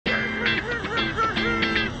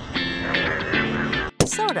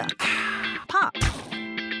soda. Pop.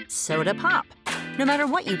 Soda pop. No matter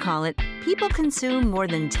what you call it, people consume more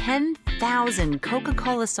than 10,000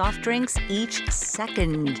 Coca-Cola soft drinks each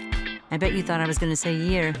second. I bet you thought I was going to say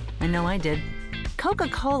year. I know I did.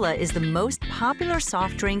 Coca-Cola is the most popular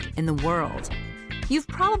soft drink in the world. You've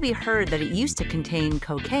probably heard that it used to contain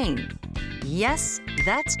cocaine. Yes,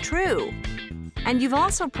 that's true. And you've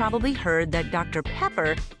also probably heard that Dr.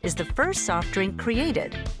 Pepper is the first soft drink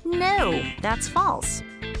created. No, that's false.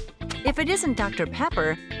 If it isn't Dr.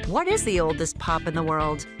 Pepper, what is the oldest pop in the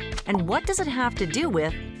world? And what does it have to do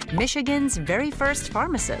with Michigan's very first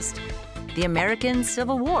pharmacist, the American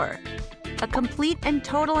Civil War, a complete and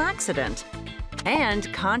total accident,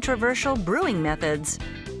 and controversial brewing methods?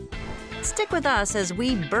 Stick with us as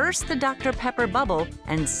we burst the Dr. Pepper bubble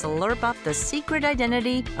and slurp up the secret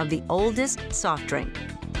identity of the oldest soft drink.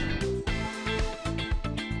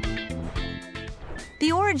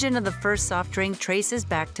 The origin of the first soft drink traces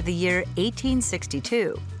back to the year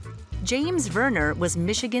 1862. James Vernor was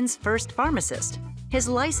Michigan's first pharmacist. His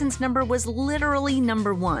license number was literally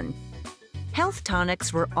number 1. Health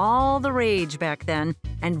tonics were all the rage back then,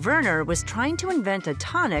 and Vernor was trying to invent a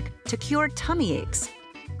tonic to cure tummy aches.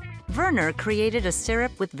 Vernor created a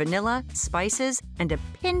syrup with vanilla, spices, and a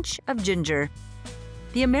pinch of ginger.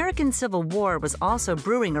 The American Civil War was also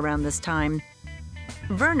brewing around this time.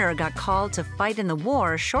 Vernor got called to fight in the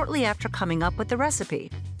war shortly after coming up with the recipe.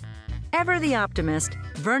 Ever the optimist,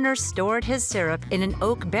 Vernor stored his syrup in an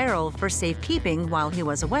oak barrel for safekeeping while he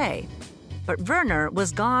was away. But Vernor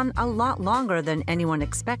was gone a lot longer than anyone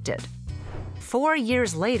expected. 4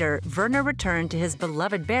 years later, Vernor returned to his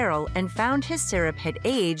beloved barrel and found his syrup had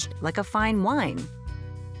aged like a fine wine.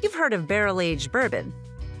 You've heard of barrel-aged bourbon.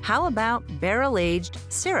 How about barrel-aged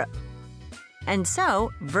syrup? And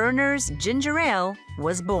so, Vernors Ginger Ale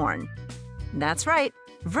was born. That's right,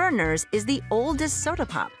 Vernors is the oldest soda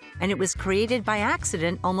pop, and it was created by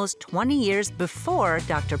accident almost 20 years before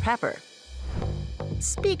Dr. Pepper.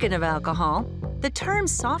 Speaking of alcohol, the term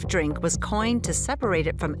soft drink was coined to separate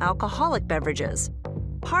it from alcoholic beverages.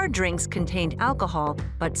 Hard drinks contained alcohol,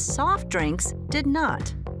 but soft drinks did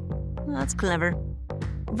not. That's clever.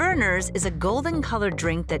 Vernors is a golden-colored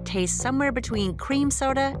drink that tastes somewhere between cream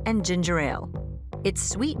soda and ginger ale. Its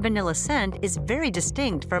sweet vanilla scent is very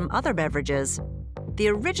distinct from other beverages. The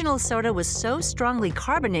original soda was so strongly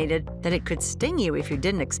carbonated that it could sting you if you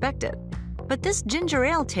didn't expect it. But this ginger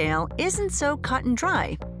ale tale isn't so cut and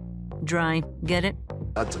dry. Dry, get it?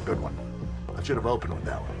 That's a good one. I should have opened with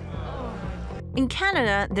that one. In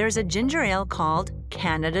Canada, there's a ginger ale called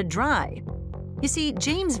Canada Dry. You see,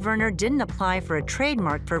 James Vernor didn't apply for a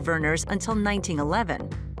trademark for Vernors until 1911.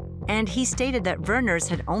 And he stated that Vernors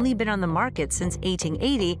had only been on the market since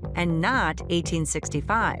 1880 and not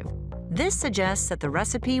 1865. This suggests that the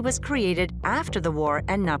recipe was created after the war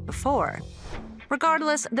and not before.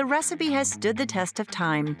 Regardless, the recipe has stood the test of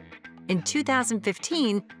time. In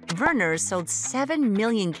 2015, Vernors sold 7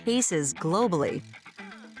 million cases globally.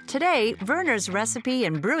 Today, Vernors' recipe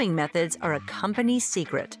and brewing methods are a company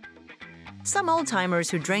secret. Some old-timers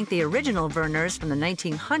who drank the original Vernors from the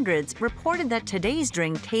 1900s reported that today's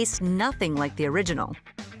drink tastes nothing like the original.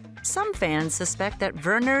 Some fans suspect that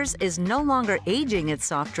Vernors is no longer aging its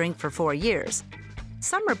soft drink for 4 years.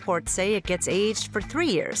 Some reports say it gets aged for 3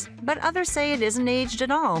 years, but others say it isn't aged at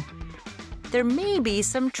all. There may be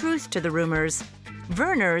some truth to the rumors.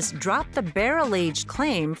 Vernors dropped the barrel-aged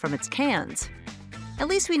claim from its cans. At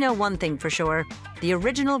least we know one thing for sure. The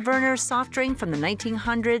original Vernors soft drink from the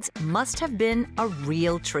 1900s must have been a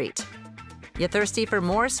real treat. You thirsty for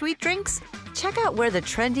more sweet drinks? Check out where the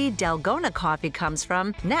trendy Dalgona coffee comes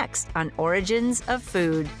from next on Origins of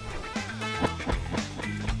Food.